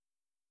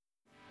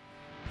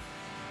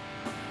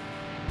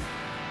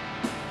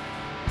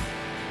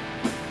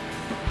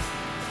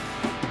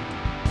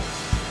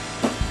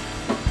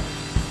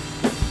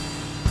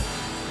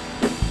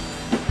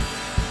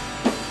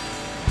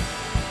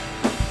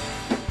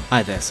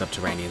Hi there,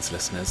 Subterraneans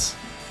listeners.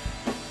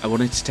 I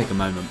wanted to take a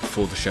moment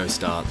before the show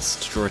starts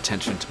to draw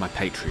attention to my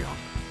Patreon.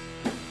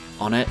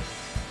 On it,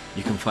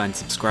 you can find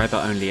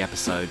subscriber-only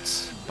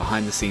episodes,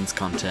 behind-the-scenes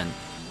content,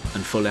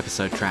 and full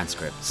episode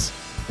transcripts,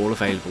 all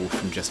available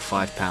from just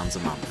 £5 a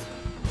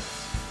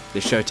month.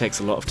 This show takes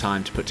a lot of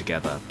time to put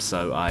together,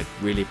 so I'd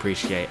really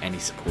appreciate any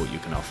support you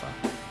can offer.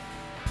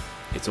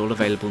 It's all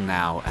available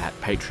now at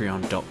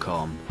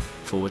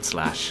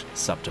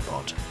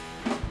patreon.com/Subterpod.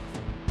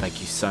 Thank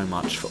you so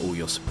much for all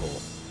your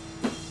support.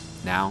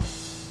 Now,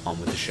 on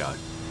with the show.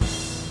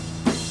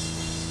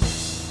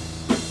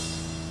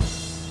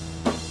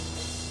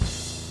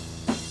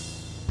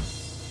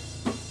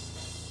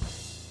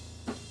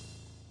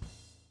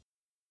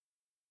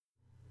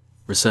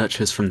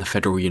 Researchers from the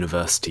Federal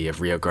University of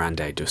Rio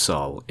Grande do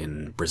Sul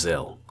in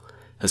Brazil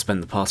have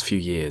spent the past few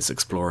years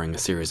exploring a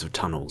series of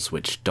tunnels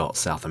which dot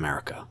South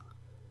America.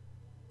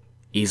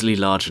 Easily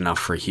large enough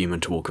for a human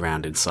to walk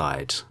around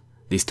inside,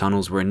 these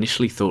tunnels were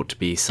initially thought to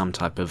be some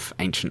type of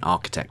ancient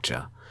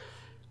architecture,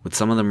 with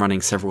some of them running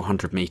several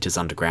hundred meters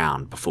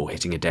underground before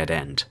hitting a dead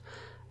end,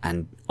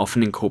 and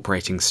often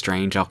incorporating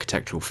strange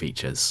architectural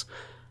features,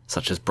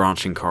 such as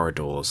branching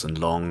corridors and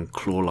long,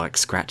 claw-like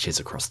scratches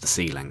across the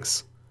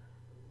ceilings.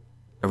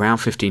 Around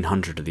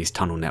 1,500 of these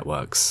tunnel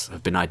networks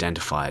have been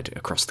identified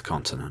across the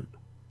continent.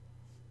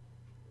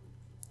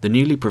 The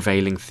newly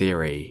prevailing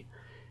theory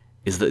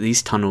is that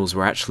these tunnels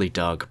were actually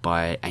dug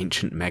by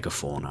ancient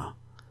megafauna,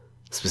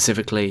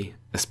 specifically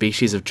a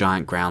species of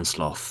giant ground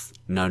sloth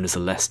known as a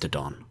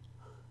lestodon.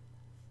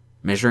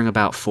 Measuring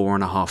about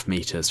 4.5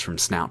 meters from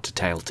snout to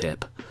tail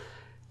tip,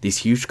 these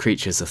huge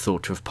creatures are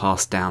thought to have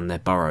passed down their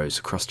burrows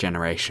across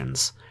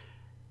generations,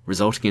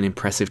 resulting in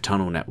impressive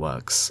tunnel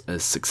networks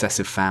as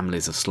successive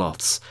families of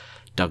sloths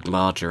dug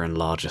larger and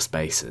larger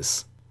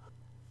spaces.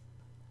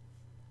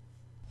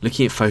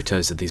 Looking at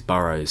photos of these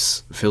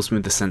burrows fills me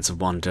with a sense of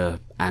wonder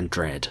and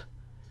dread.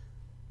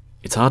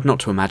 It's hard not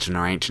to imagine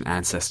our ancient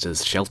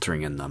ancestors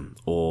sheltering in them,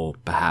 or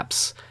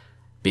perhaps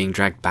being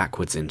dragged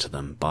backwards into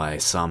them by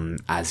some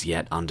as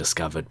yet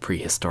undiscovered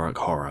prehistoric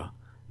horror,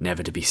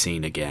 never to be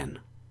seen again.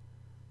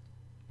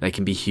 They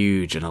can be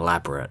huge and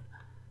elaborate,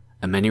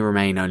 and many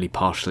remain only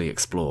partially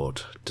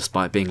explored,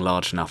 despite being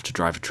large enough to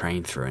drive a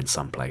train through in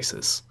some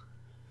places.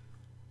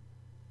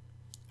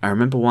 I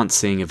remember once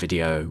seeing a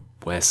video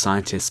where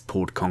scientists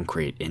poured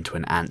concrete into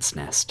an ant's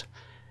nest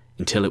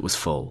until it was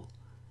full,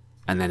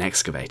 and then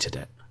excavated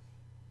it.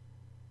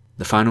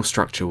 The final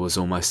structure was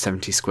almost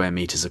 70 square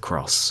meters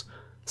across,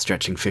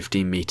 stretching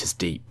 15 meters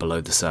deep below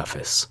the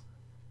surface.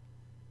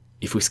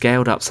 If we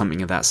scaled up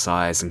something of that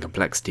size and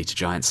complexity to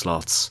giant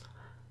sloths,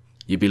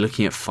 you'd be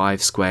looking at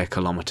 5 square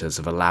kilometers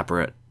of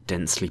elaborate,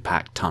 densely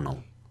packed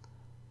tunnel.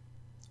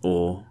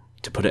 Or,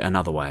 to put it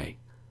another way,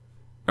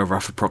 a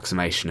rough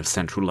approximation of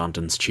central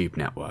London's tube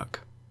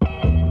network.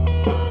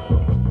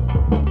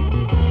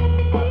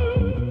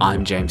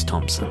 I'm James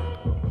Thompson.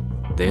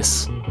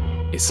 This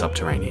is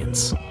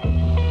Subterraneans.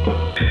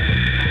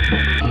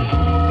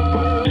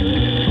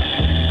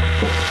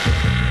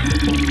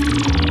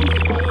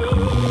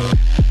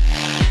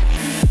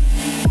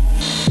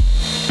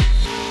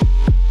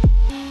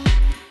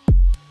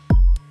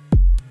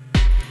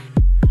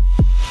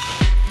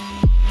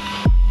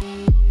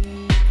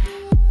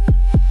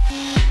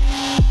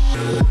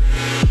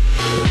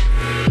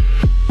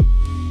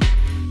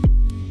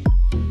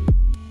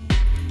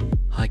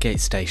 Highgate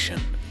Station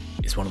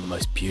is one of the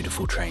most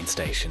beautiful train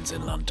stations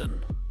in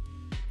London.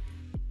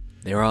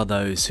 There are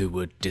those who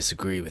would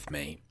disagree with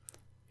me,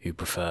 who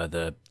prefer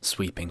the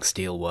sweeping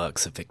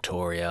steelworks of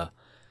Victoria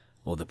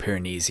or the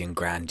Pyrenean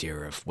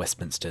grandeur of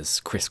Westminster's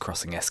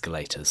crisscrossing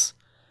escalators.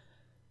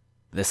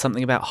 There's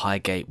something about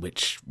Highgate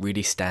which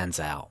really stands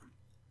out.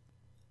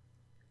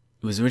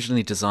 It was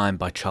originally designed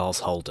by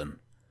Charles Holden,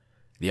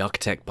 the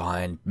architect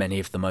behind many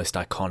of the most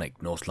iconic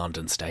North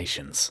London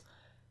stations.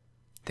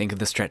 Think of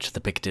the stretch of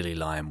the Piccadilly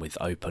line with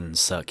open,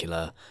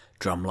 circular,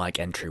 drum-like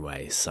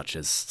entryways such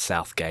as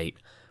Southgate,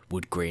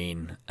 Wood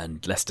Green,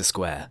 and Leicester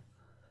Square.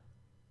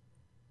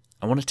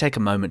 I want to take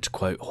a moment to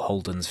quote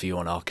Holden's view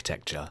on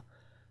architecture,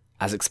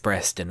 as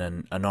expressed in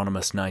an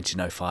anonymous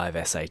 1905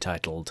 essay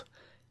titled,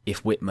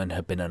 "If Whitman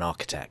Had Been an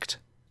Architect."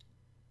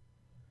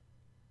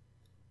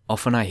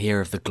 Often I hear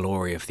of the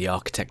glory of the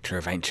architecture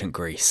of ancient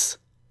Greece,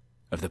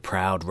 of the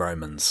proud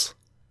Romans,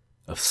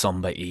 of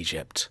sombre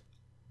Egypt.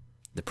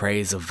 The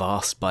praise of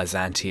vast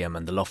Byzantium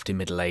and the lofty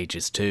Middle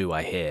Ages too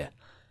I hear.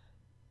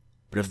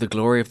 But of the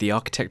glory of the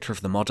architecture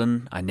of the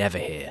modern, I never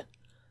hear.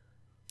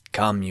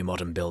 Come, you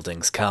modern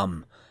buildings,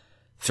 come.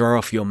 Throw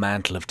off your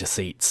mantle of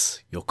deceits,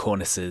 your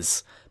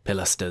cornices,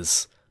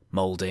 pilasters,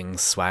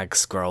 mouldings, swag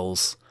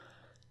scrolls.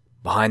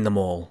 Behind them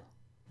all,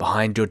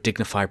 behind your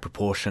dignified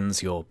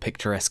proportions, your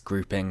picturesque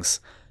groupings,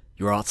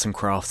 your arts and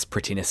crafts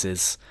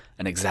prettinesses,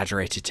 and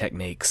exaggerated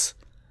techniques,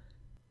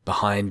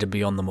 behind and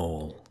beyond them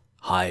all,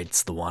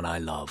 hides the one I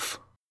love.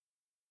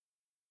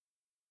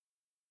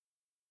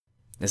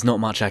 There's not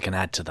much I can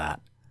add to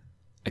that,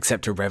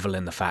 except to revel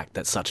in the fact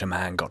that such a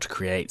man got to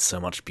create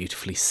so much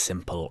beautifully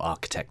simple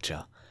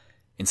architecture,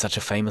 in such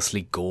a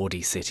famously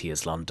gaudy city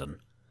as London.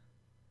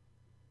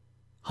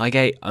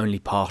 Highgate only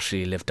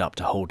partially lived up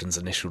to Holden's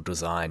initial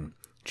design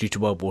due to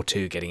World War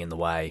II getting in the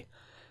way,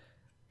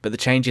 but the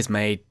changes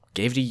made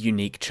gave it a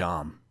unique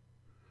charm.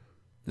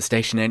 The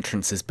station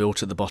entrance is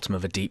built at the bottom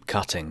of a deep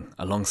cutting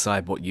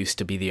alongside what used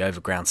to be the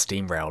overground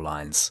steam rail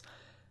lines,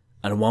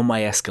 and a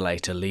one-way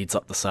escalator leads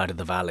up the side of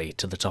the valley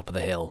to the top of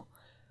the hill.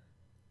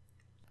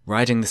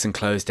 Riding this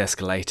enclosed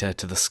escalator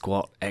to the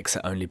squat,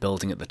 exit-only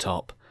building at the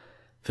top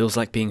feels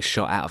like being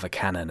shot out of a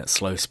cannon at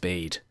slow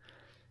speed,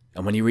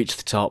 and when you reach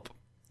the top,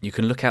 you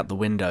can look out the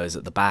windows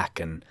at the back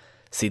and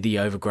see the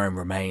overgrown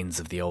remains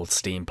of the old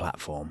steam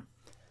platform,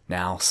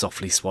 now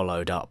softly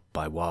swallowed up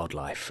by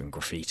wildlife and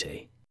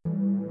graffiti.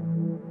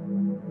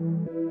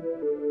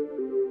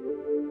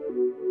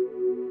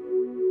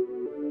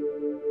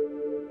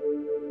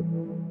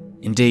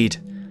 Indeed,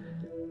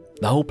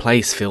 the whole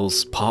place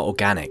feels part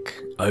organic,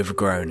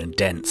 overgrown and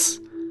dense,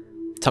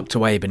 tucked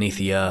away beneath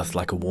the earth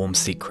like a warm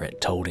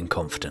secret told in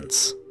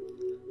confidence.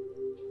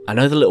 I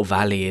know the little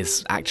valley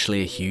is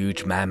actually a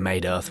huge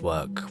man-made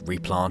earthwork,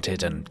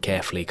 replanted and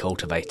carefully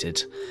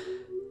cultivated,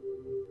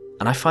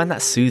 and I find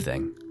that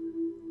soothing.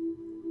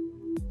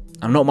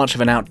 I'm not much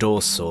of an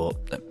outdoors sort,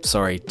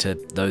 sorry to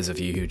those of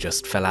you who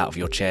just fell out of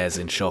your chairs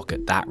in shock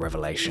at that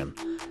revelation,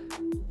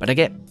 but I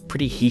get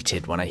pretty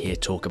heated when I hear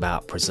talk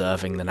about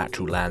preserving the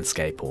natural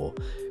landscape or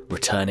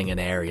returning an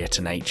area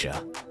to nature.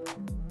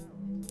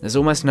 There's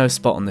almost no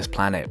spot on this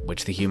planet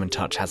which the human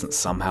touch hasn't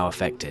somehow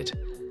affected,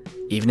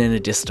 even in a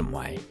distant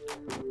way.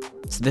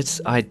 So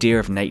this idea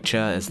of nature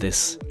as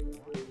this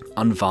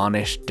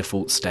unvarnished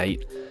default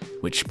state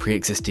which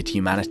pre-existed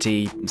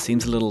humanity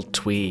seems a little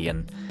twee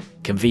and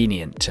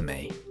convenient to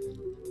me.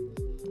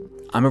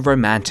 I'm a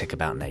romantic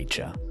about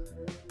nature,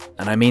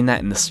 and I mean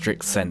that in the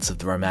strict sense of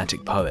the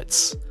romantic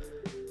poets.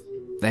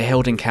 They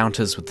held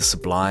encounters with the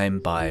sublime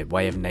by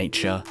way of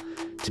nature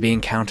to be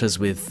encounters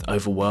with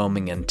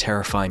overwhelming and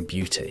terrifying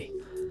beauty,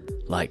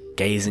 like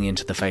gazing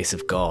into the face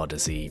of God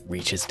as he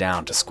reaches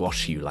down to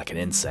squash you like an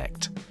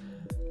insect.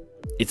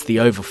 It's the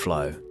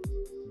overflow,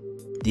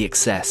 the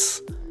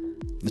excess,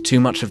 the too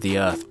much of the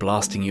earth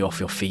blasting you off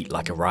your feet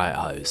like a riot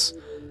hose,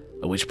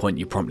 at which point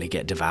you promptly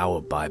get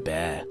devoured by a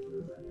bear.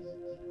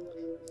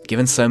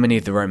 Given so many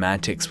of the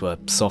romantics were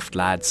soft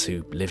lads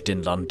who lived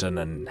in London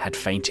and had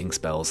fainting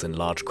spells in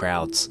large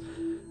crowds,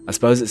 I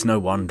suppose it's no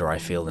wonder I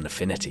feel an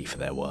affinity for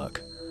their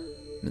work.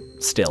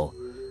 Still,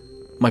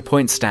 my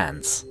point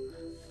stands.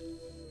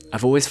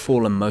 I've always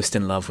fallen most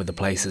in love with the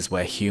places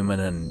where human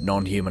and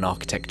non-human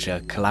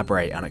architecture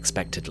collaborate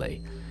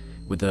unexpectedly,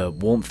 with a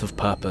warmth of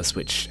purpose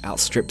which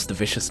outstrips the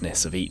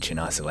viciousness of each in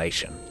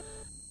isolation.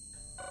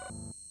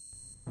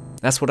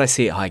 That's what I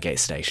see at Highgate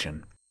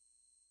Station.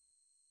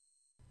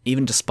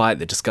 Even despite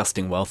the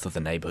disgusting wealth of the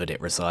neighbourhood it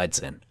resides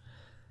in,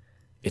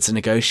 it's a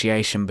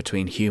negotiation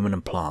between human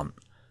and plant,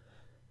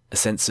 a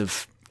sense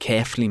of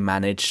carefully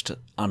managed,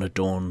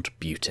 unadorned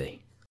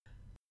beauty.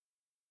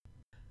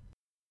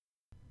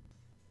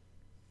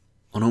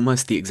 On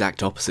almost the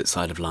exact opposite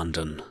side of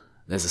London,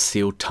 there's a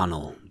sealed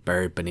tunnel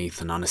buried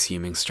beneath an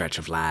unassuming stretch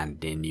of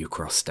land near New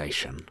Cross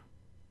Station.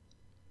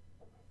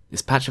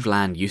 This patch of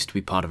land used to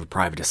be part of a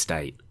private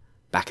estate,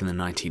 back in the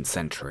 19th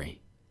century,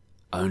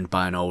 owned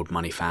by an old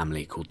money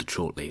family called the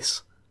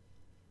Chortleys.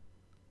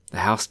 The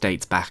house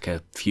dates back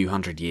a few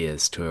hundred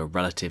years to a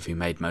relative who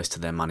made most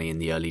of their money in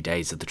the early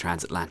days of the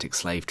transatlantic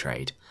slave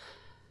trade,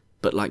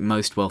 but like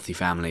most wealthy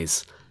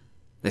families,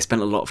 they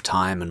spent a lot of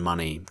time and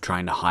money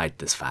trying to hide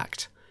this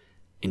fact,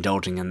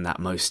 indulging in that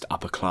most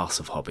upper class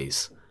of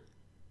hobbies,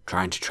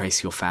 trying to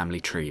trace your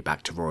family tree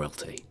back to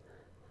royalty,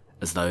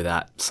 as though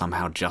that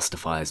somehow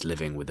justifies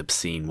living with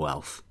obscene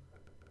wealth.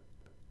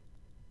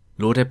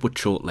 Lord Edward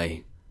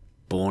Chortley,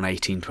 born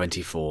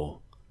 1824,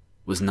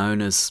 was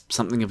known as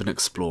something of an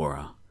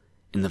explorer,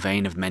 in the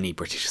vein of many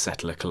British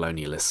settler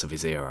colonialists of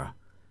his era,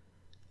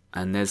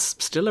 and there's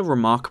still a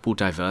remarkable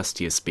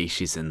diversity of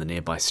species in the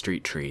nearby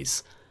street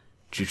trees,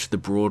 due to the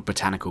broad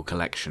botanical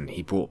collection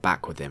he brought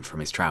back with him from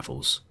his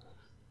travels.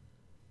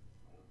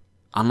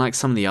 Unlike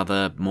some of the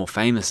other, more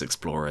famous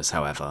explorers,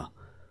 however,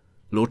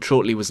 Lord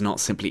Chortley was not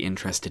simply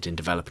interested in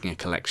developing a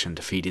collection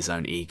to feed his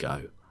own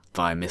ego,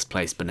 via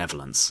misplaced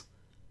benevolence.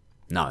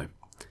 No.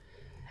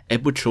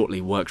 Edward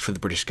Chortley worked for the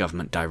British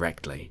government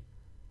directly,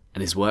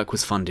 and his work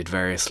was funded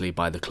variously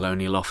by the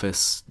Colonial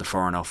Office, the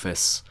Foreign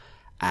Office,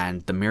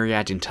 and the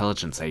myriad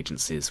intelligence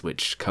agencies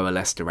which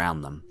coalesced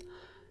around them,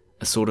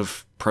 a sort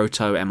of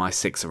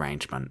proto-MI6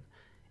 arrangement,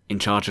 in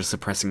charge of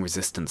suppressing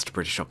resistance to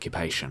British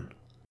occupation.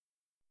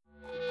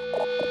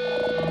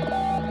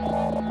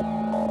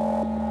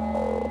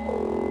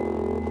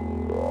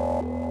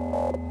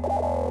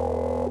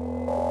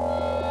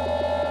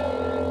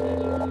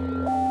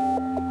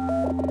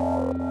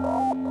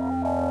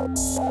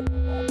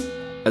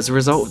 As a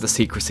result of the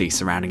secrecy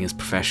surrounding his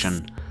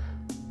profession,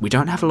 we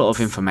don't have a lot of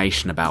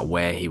information about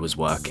where he was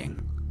working.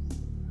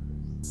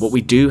 What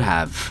we do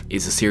have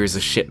is a series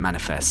of ship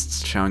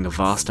manifests showing a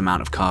vast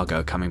amount of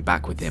cargo coming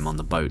back with him on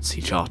the boats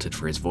he chartered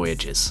for his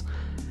voyages,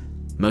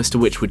 most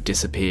of which would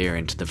disappear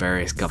into the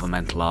various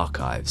governmental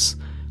archives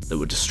that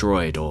were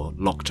destroyed or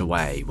locked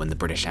away when the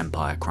British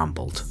Empire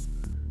crumbled.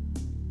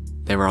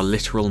 There are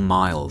literal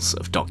miles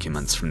of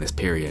documents from this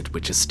period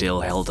which are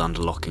still held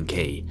under lock and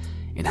key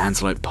in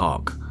Hanslope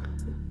Park,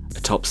 a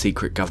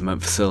top-secret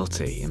government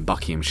facility in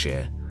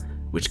Buckinghamshire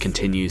which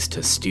continues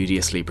to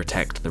studiously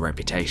protect the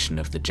reputation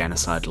of the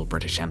genocidal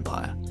British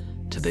Empire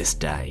to this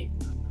day.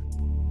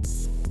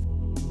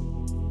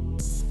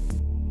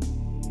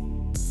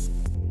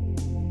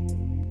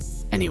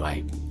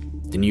 Anyway,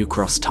 the New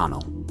Cross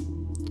Tunnel.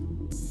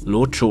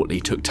 Lord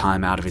Chorley took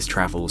time out of his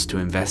travels to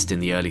invest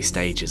in the early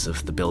stages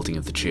of the building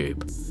of the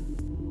tube.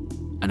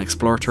 An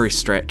exploratory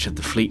stretch of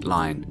the Fleet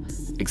Line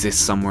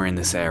exists somewhere in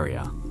this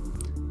area,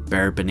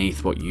 buried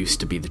beneath what used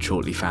to be the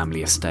Chorley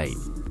family estate,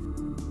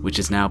 which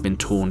has now been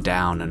torn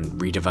down and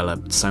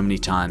redeveloped so many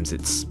times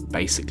it's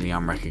basically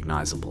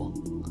unrecognisable.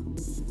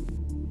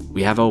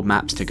 We have old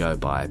maps to go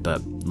by,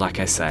 but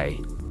like I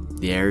say,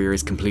 the area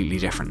is completely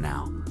different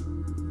now,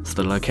 so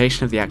the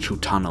location of the actual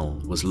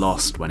tunnel was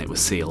lost when it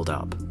was sealed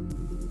up.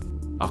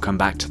 I'll come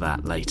back to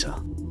that later.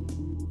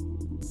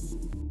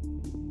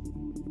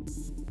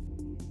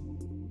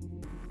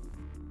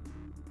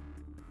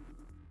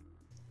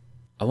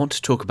 I want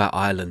to talk about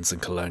islands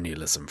and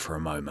colonialism for a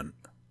moment.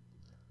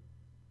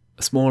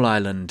 A small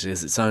island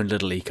is its own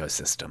little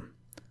ecosystem.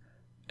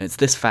 It's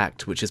this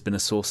fact which has been a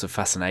source of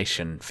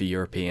fascination for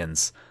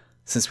Europeans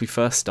since we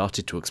first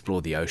started to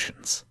explore the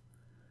oceans.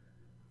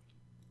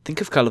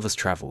 Think of Gulliver's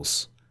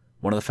Travels,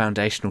 one of the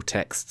foundational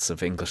texts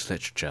of English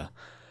literature,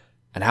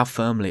 and how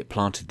firmly it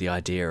planted the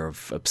idea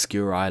of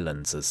obscure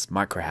islands as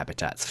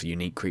microhabitats for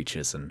unique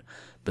creatures and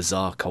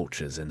bizarre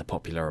cultures in the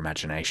popular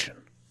imagination.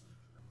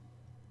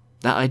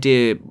 That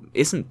idea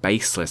isn't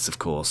baseless, of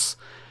course,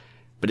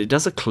 but it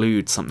does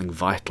occlude something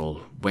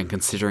vital when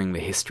considering the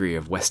history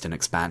of Western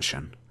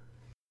expansion.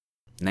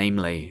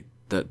 Namely,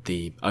 that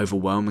the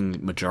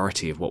overwhelming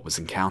majority of what was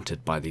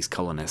encountered by these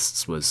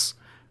colonists was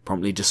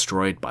promptly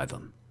destroyed by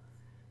them,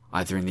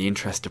 either in the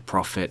interest of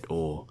profit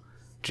or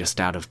just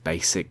out of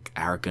basic,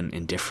 arrogant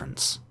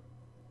indifference.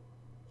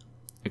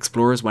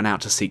 Explorers went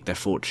out to seek their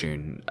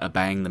fortune,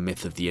 obeying the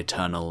myth of the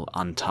eternal,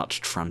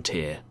 untouched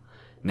frontier,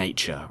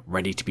 nature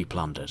ready to be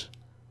plundered.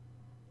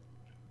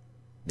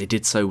 They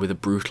did so with a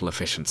brutal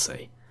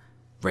efficiency,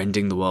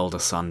 rending the world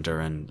asunder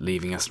and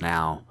leaving us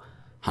now,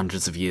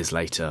 hundreds of years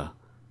later,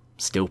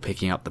 still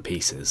picking up the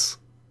pieces.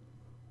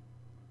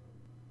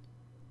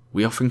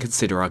 We often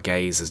consider our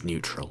gaze as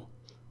neutral.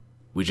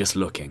 We're just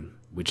looking,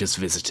 we're just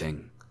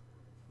visiting,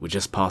 we're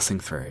just passing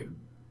through,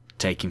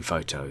 taking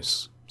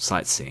photos,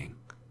 sightseeing.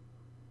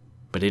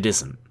 But it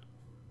isn't.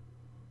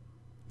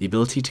 The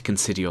ability to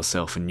consider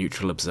yourself a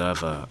neutral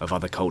observer of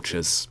other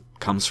cultures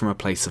comes from a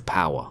place of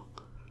power.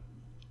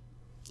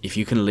 If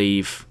you can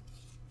leave,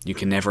 you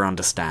can never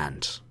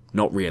understand.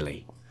 Not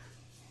really.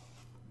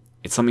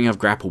 It's something I've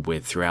grappled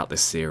with throughout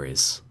this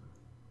series.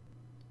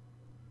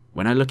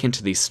 When I look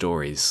into these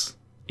stories,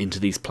 into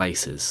these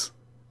places,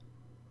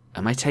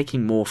 am I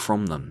taking more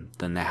from them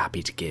than they're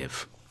happy to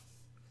give?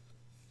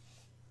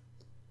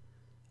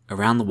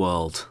 Around the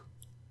world,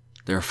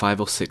 there are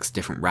 5 or 6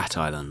 different rat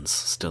islands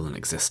still in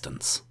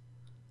existence.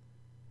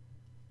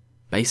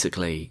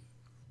 Basically,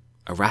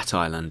 a rat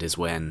island is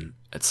when,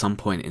 at some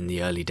point in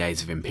the early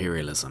days of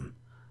imperialism,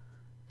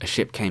 a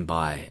ship came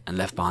by and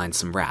left behind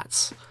some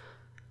rats,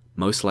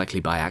 most likely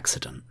by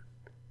accident.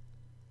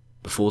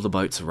 Before the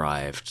boats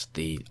arrived,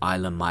 the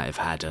island might have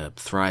had a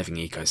thriving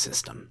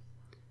ecosystem.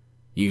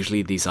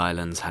 Usually these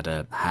islands had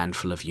a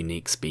handful of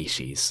unique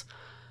species,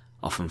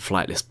 often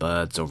flightless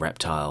birds or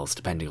reptiles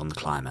depending on the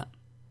climate.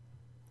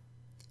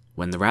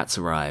 When the rats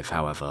arrive,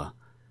 however,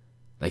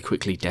 they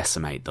quickly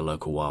decimate the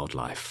local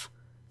wildlife,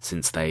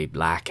 since they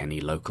lack any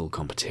local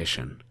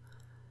competition.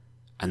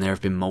 And there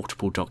have been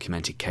multiple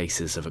documented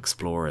cases of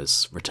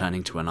explorers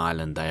returning to an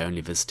island they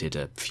only visited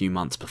a few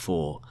months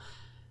before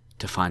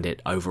to find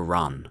it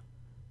overrun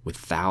with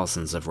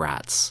thousands of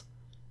rats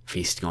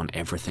feasting on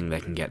everything they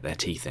can get their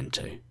teeth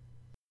into.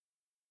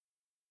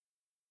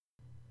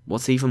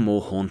 What's even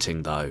more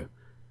haunting, though,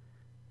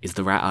 is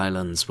the rat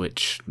islands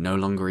which no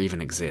longer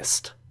even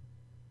exist.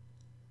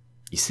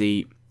 You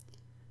see,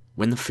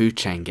 when the food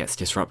chain gets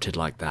disrupted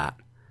like that,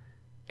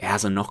 it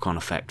has a knock-on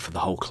effect for the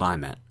whole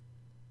climate.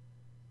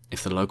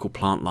 If the local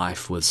plant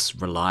life was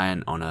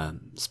reliant on a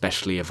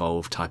specially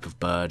evolved type of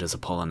bird as a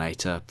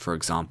pollinator, for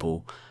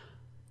example,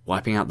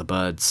 wiping out the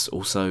birds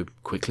also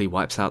quickly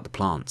wipes out the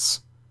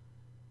plants.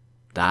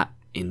 That,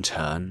 in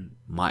turn,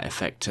 might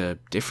affect a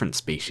different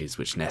species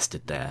which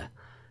nested there,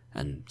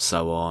 and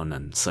so on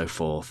and so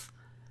forth,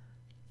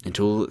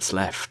 until all that's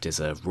left is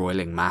a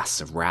roiling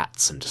mass of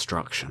rats and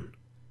destruction.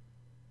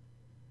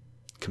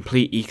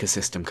 Complete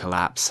ecosystem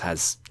collapse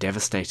has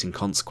devastating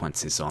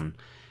consequences on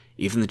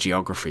even the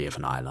geography of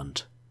an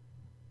island.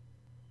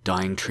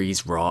 Dying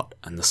trees rot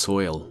and the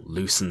soil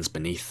loosens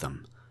beneath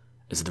them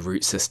as the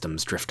root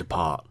systems drift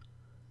apart,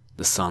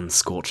 the sun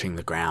scorching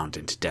the ground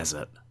into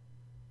desert.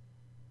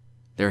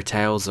 There are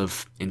tales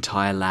of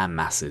entire land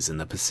masses in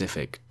the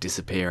Pacific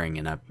disappearing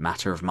in a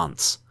matter of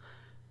months,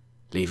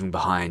 leaving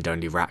behind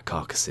only rat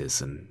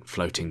carcasses and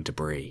floating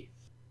debris.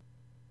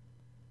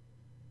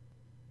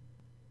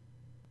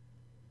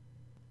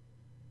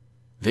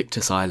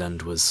 Victus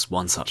Island was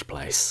one such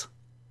place.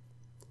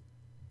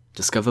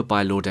 Discovered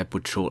by Lord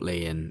Edward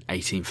Chorley in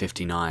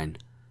 1859,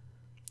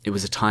 it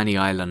was a tiny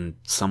island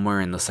somewhere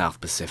in the South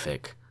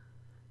Pacific,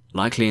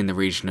 likely in the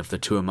region of the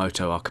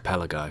Tuamotu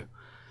archipelago,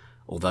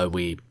 although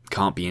we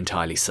can't be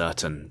entirely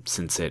certain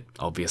since it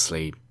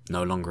obviously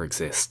no longer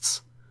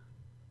exists.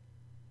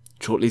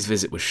 Chorley's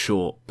visit was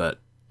short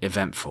but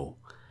eventful,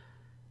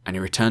 and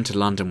he returned to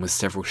London with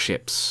several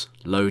ships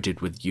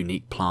loaded with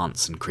unique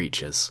plants and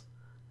creatures.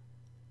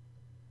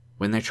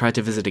 When they tried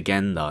to visit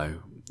again,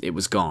 though, it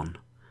was gone.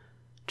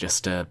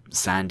 Just a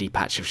sandy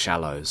patch of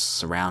shallows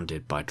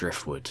surrounded by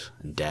driftwood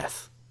and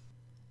death.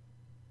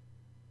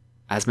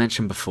 As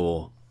mentioned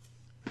before,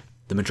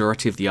 the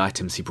majority of the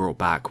items he brought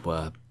back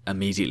were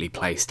immediately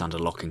placed under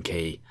lock and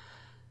key,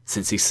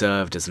 since he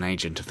served as an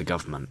agent of the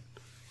government.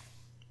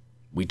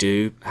 We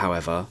do,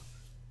 however,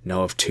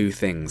 know of two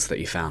things that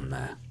he found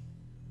there.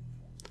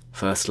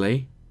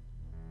 Firstly,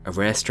 a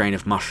rare strain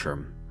of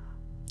mushroom,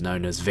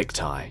 known as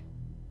Victi,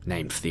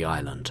 named for the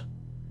island,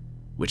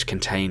 which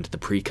contained the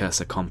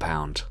precursor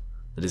compound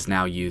that is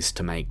now used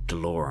to make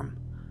Dolorum,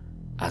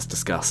 as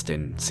discussed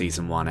in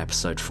Season 1,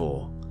 Episode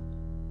 4.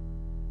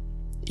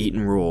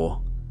 Eaten raw,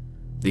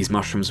 these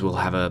mushrooms will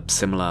have a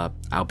similar,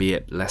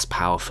 albeit less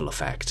powerful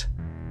effect,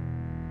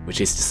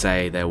 which is to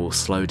say they will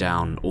slow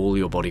down all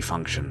your body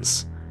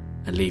functions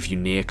and leave you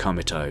near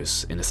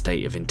comatose in a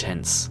state of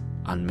intense,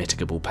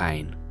 unmitigable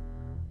pain,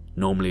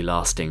 normally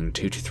lasting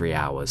 2 to 3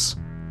 hours,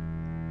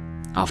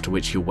 after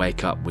which you'll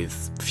wake up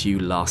with few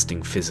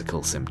lasting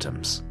physical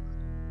symptoms.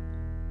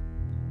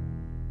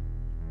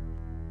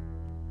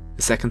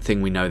 The second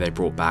thing we know they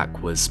brought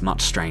back was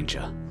much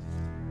stranger.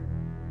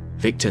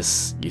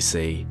 Victus, you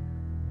see,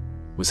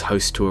 was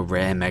host to a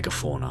rare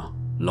megafauna,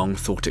 long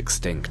thought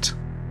extinct.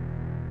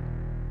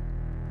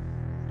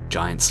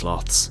 Giant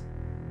sloths.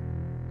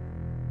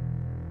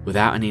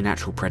 Without any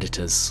natural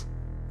predators,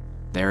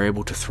 they are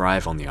able to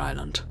thrive on the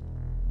island,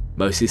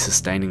 mostly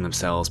sustaining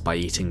themselves by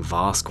eating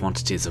vast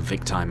quantities of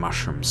Victi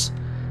mushrooms,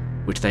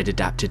 which they'd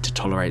adapted to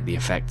tolerate the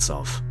effects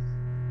of.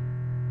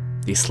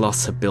 These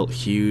sloths had built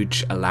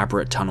huge,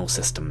 elaborate tunnel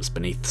systems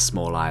beneath the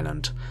small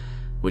island,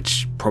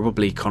 which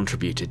probably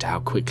contributed to how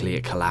quickly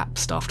it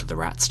collapsed after the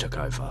rats took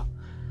over.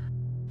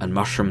 And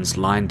mushrooms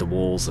lined the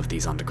walls of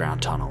these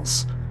underground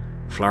tunnels,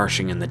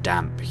 flourishing in the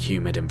damp,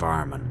 humid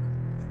environment.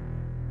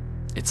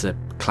 It's a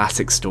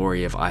classic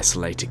story of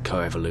isolated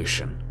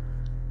coevolution.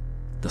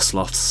 The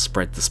sloths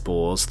spread the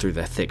spores through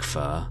their thick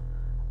fur,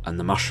 and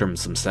the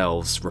mushrooms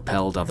themselves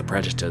repelled other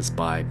predators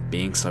by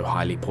being so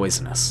highly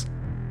poisonous.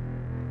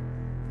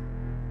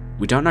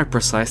 We don't know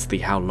precisely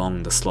how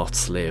long the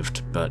sloths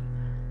lived, but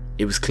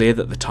it was clear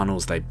that the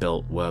tunnels they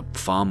built were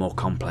far more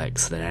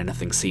complex than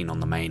anything seen on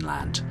the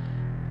mainland,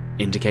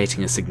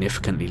 indicating a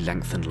significantly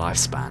lengthened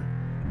lifespan,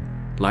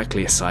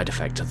 likely a side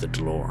effect of the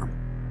Dolorum.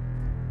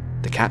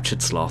 The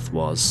captured sloth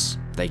was,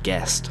 they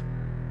guessed,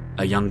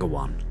 a younger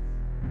one,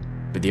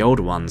 but the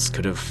older ones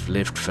could have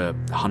lived for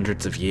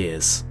hundreds of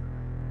years,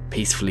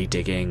 peacefully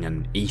digging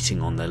and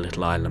eating on their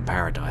little island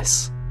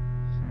paradise.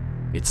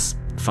 It's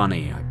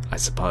funny, I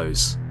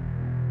suppose.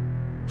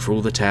 For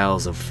all the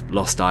tales of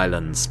lost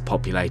islands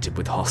populated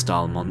with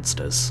hostile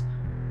monsters,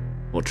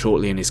 what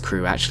Chorley and his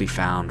crew actually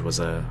found was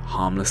a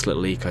harmless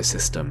little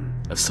ecosystem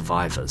of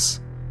survivors,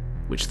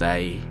 which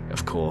they,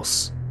 of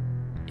course,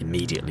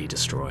 immediately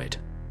destroyed.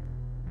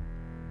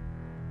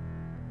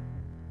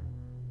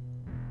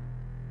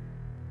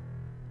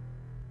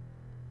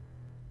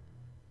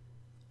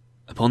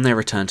 Upon their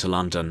return to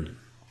London,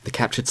 the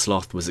captured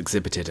sloth was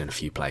exhibited in a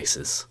few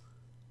places,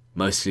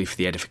 mostly for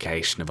the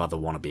edification of other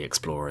wannabe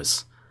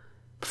explorers,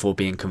 before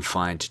being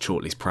confined to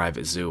Chorley's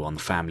private zoo on the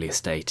family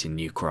estate in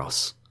New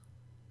Cross.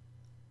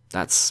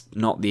 That's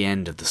not the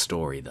end of the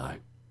story, though.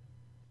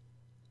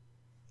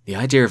 The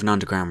idea of an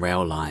underground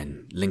rail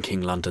line linking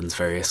London's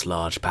various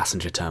large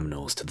passenger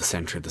terminals to the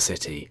centre of the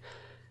city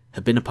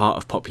had been a part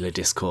of popular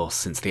discourse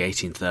since the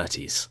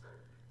 1830s,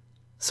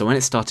 so when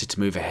it started to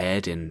move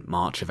ahead in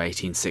March of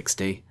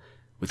 1860,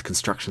 with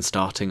construction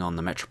starting on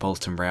the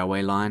Metropolitan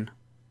Railway line,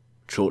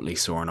 Chorley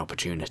saw an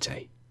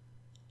opportunity.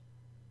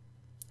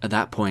 At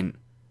that point,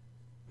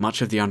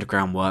 much of the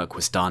underground work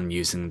was done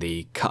using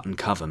the cut and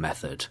cover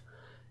method,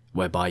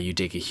 whereby you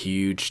dig a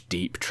huge,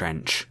 deep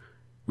trench,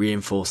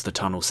 reinforce the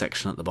tunnel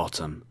section at the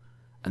bottom,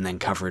 and then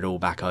cover it all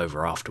back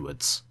over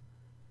afterwards.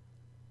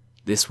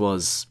 This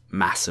was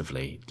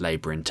massively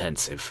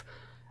labour-intensive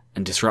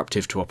and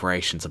disruptive to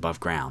operations above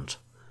ground,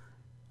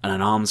 and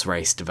an arms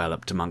race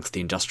developed amongst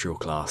the industrial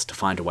class to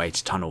find a way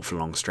to tunnel for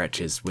long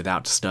stretches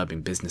without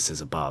disturbing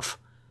businesses above.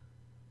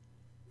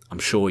 I'm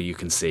sure you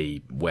can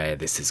see where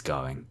this is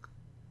going.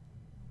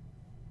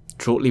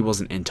 Chorley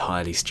wasn't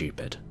entirely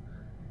stupid.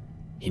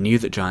 He knew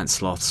that giant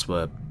sloths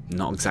were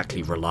not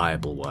exactly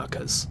reliable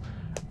workers,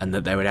 and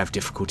that they would have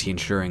difficulty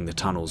ensuring the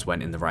tunnels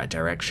went in the right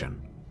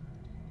direction.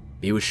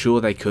 He was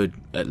sure they could,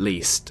 at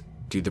least,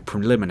 do the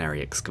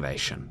preliminary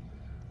excavation,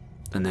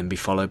 and then be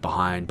followed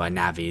behind by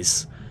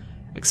navvies,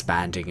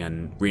 expanding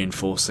and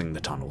reinforcing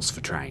the tunnels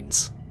for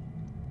trains.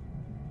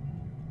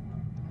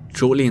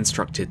 Shortly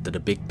instructed that a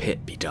big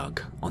pit be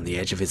dug on the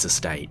edge of his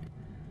estate,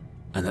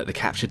 and that the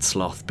captured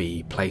sloth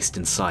be placed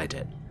inside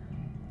it,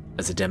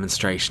 as a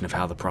demonstration of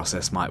how the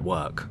process might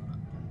work.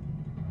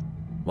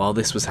 While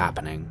this was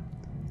happening,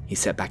 he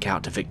set back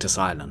out to Victus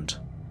Island,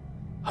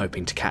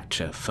 hoping to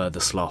capture further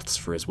sloths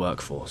for his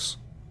workforce.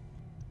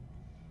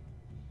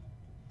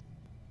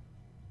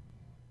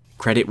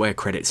 Credit where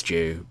credit's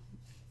due,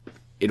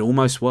 it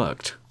almost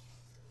worked.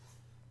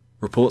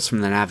 Reports from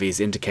the navvies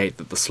indicate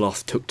that the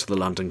sloth took to the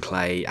London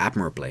clay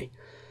admirably,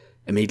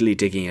 immediately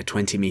digging a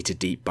 20-metre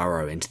deep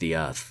burrow into the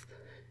earth,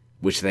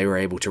 which they were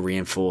able to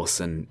reinforce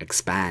and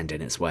expand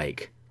in its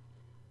wake.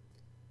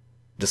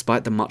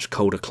 Despite the much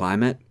colder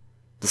climate,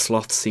 the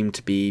sloths seemed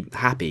to be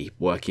happy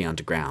working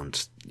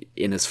underground,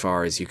 in as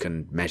far as you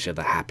can measure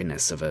the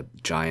happiness of a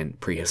giant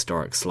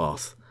prehistoric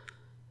sloth.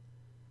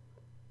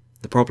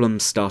 The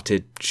problems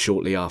started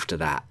shortly after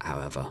that,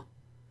 however.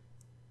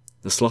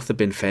 The sloth had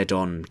been fed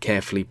on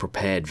carefully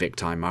prepared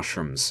Victime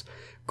mushrooms,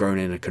 grown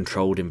in a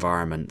controlled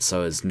environment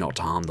so as not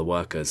to harm the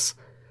workers,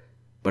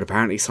 but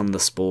apparently some of the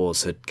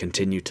spores had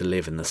continued to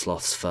live in the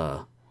sloth's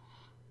fur.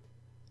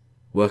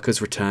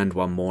 Workers returned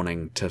one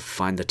morning to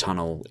find the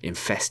tunnel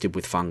infested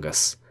with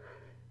fungus,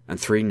 and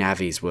 3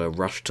 navvies were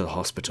rushed to the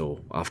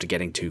hospital after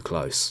getting too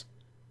close.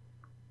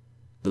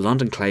 The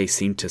London clay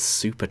seemed to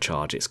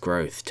supercharge its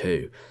growth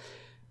too,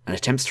 and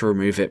attempts to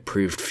remove it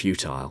proved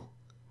futile.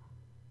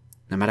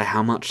 No matter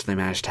how much they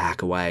managed to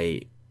hack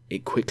away,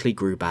 it quickly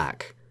grew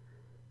back,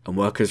 and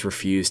workers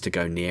refused to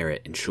go near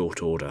it in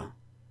short order.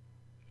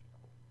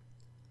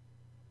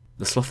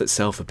 The sloth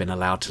itself had been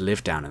allowed to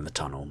live down in the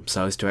tunnel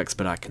so as to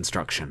expedite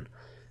construction,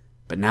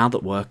 but now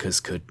that workers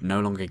could no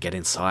longer get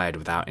inside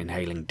without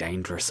inhaling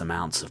dangerous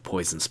amounts of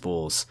poison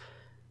spores,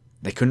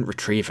 they couldn't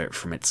retrieve it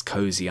from its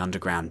cosy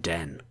underground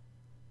den.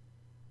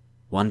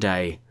 One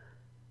day,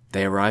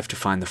 they arrived to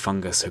find the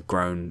fungus had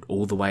grown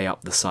all the way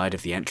up the side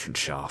of the entrance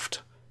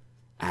shaft,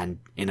 and,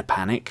 in a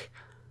panic,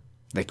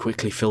 they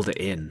quickly filled it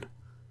in,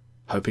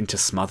 hoping to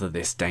smother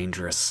this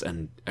dangerous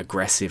and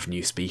aggressive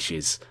new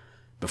species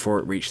before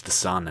it reached the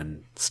sun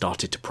and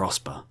started to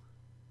prosper.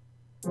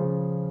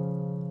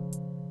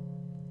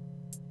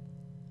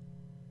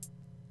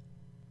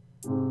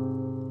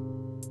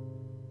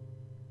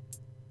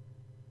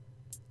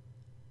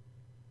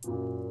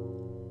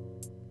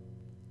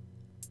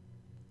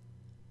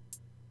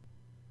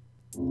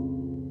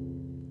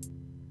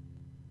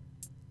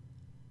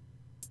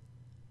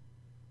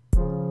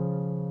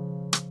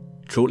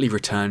 Shortly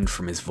returned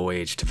from his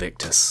voyage to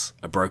Victus,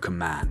 a broken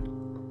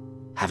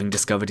man. Having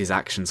discovered his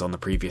actions on the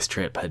previous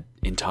trip had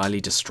entirely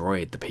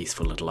destroyed the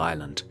peaceful little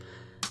island,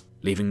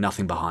 leaving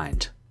nothing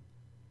behind.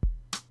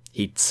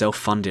 He'd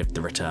self-funded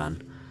the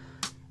return,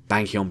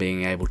 banking on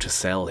being able to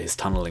sell his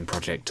tunnelling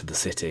project to the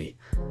city,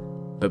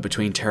 but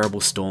between terrible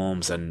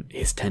storms and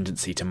his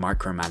tendency to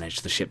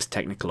micromanage the ship's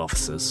technical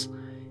officers,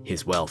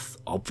 his wealth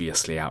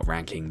obviously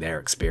outranking their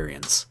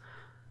experience,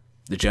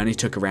 the journey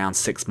took around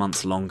 6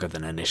 months longer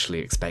than initially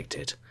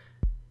expected,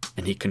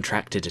 and he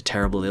contracted a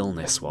terrible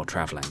illness while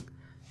travelling,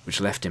 which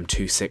left him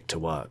too sick to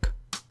work.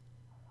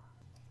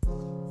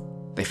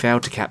 They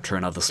failed to capture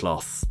another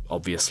sloth,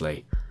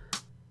 obviously,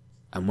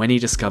 and when he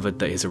discovered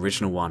that his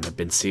original one had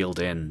been sealed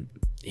in,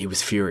 he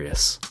was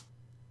furious.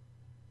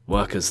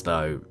 Workers,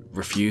 though,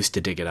 refused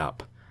to dig it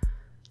up,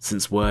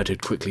 since word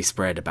had quickly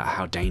spread about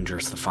how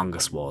dangerous the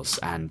fungus was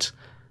and,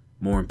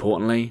 more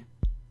importantly,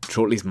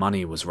 Chorley's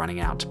money was running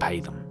out to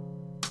pay them.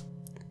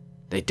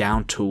 They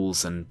downed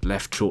tools and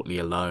left Chorley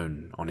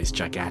alone on his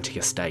gigantic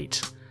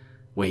estate,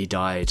 where he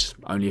died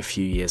only a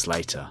few years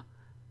later,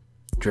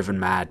 driven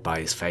mad by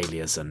his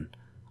failures and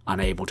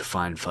unable to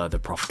find further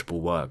profitable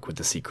work with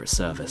the Secret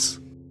Service.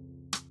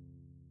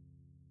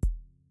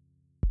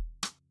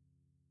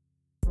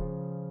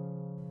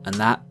 And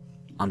that,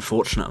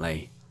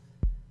 unfortunately,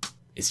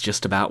 is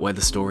just about where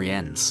the story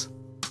ends.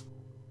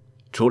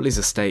 Chorley's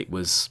estate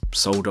was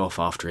sold off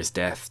after his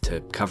death to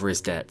cover his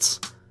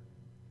debts.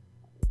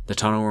 The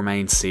tunnel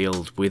remained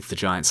sealed with the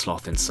giant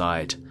sloth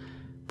inside,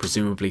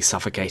 presumably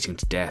suffocating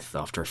to death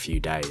after a few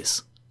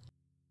days.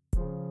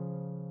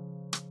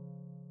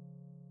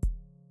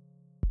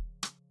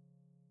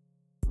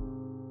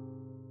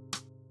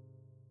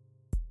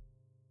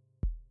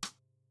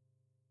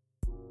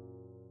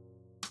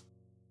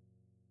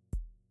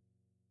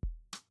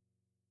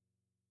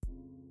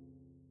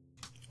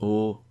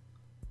 Or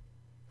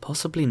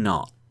possibly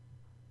not.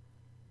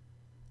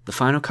 The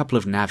final couple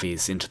of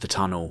navvies into the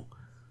tunnel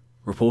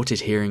reported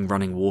hearing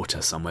running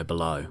water somewhere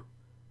below,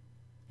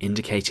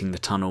 indicating the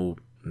tunnel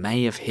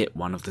may have hit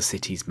one of the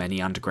city's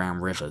many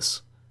underground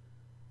rivers.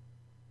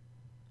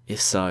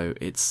 If so,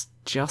 it's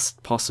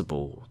just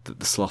possible that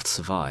the sloth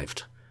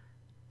survived,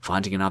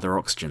 finding another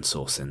oxygen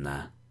source in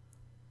there.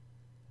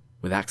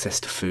 With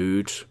access to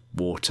food,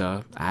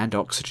 water, and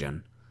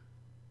oxygen,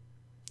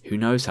 who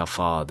knows how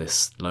far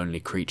this lonely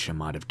creature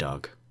might have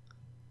dug.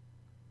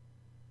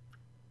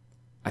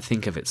 I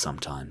think of it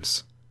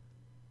sometimes,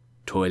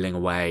 toiling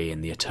away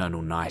in the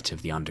eternal night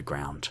of the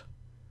underground,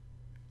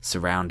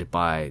 surrounded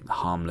by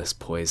harmless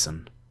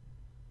poison,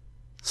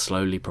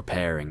 slowly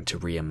preparing to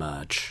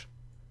re-emerge,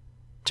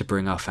 to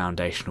bring our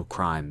foundational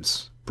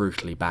crimes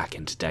brutally back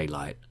into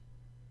daylight.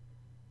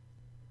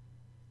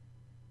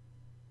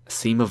 A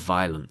seam of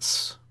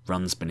violence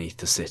runs beneath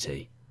the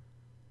city,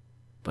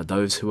 but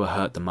those who are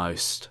hurt the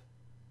most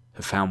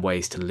have found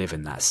ways to live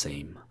in that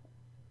seam,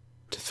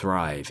 to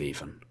thrive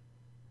even.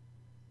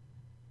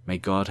 May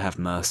God have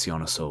mercy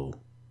on us all,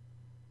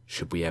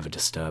 should we ever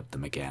disturb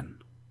them again.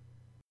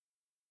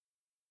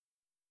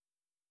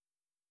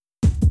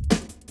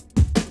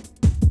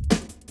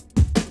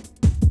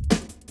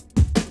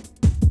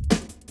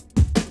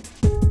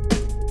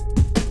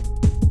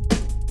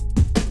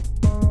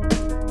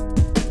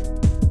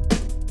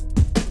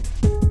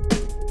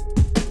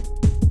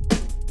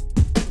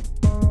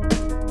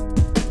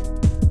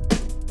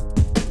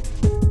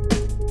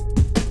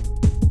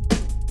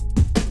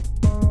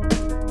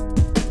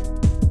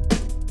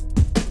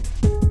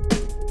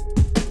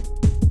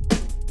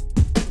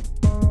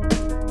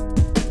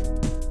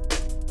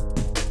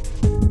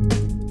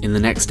 In the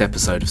next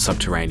episode of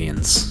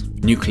Subterraneans,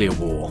 nuclear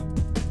war.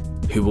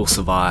 Who will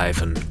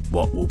survive and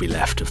what will be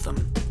left of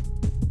them?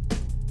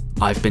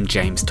 I've been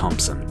James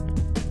Thompson.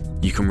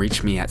 You can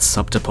reach me at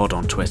Subterpod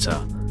on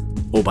Twitter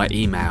or by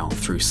email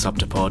through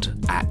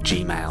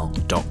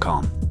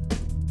subterpod@gmail.com.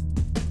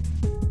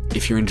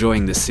 If you're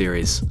enjoying this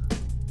series,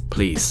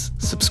 please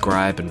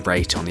subscribe and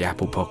rate on the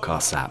Apple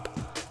Podcasts app,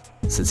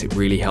 since it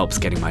really helps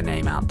getting my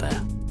name out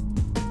there.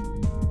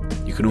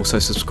 You can also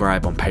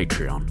subscribe on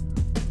Patreon,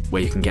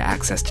 where you can get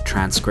access to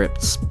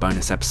transcripts,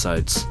 bonus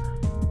episodes,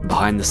 and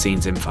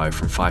behind-the-scenes info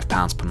from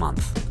 £5 per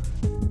month.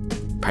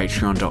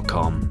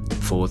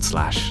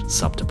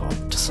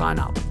 Patreon.com/Subterpod to sign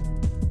up.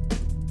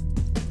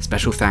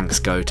 Special thanks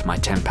go to my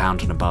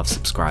 £10 and above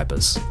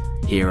subscribers,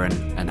 Kieran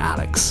and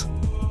Alex,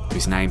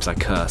 whose names I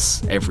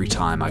curse every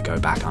time I go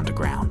back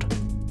underground.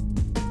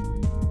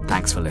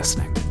 Thanks for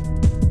listening.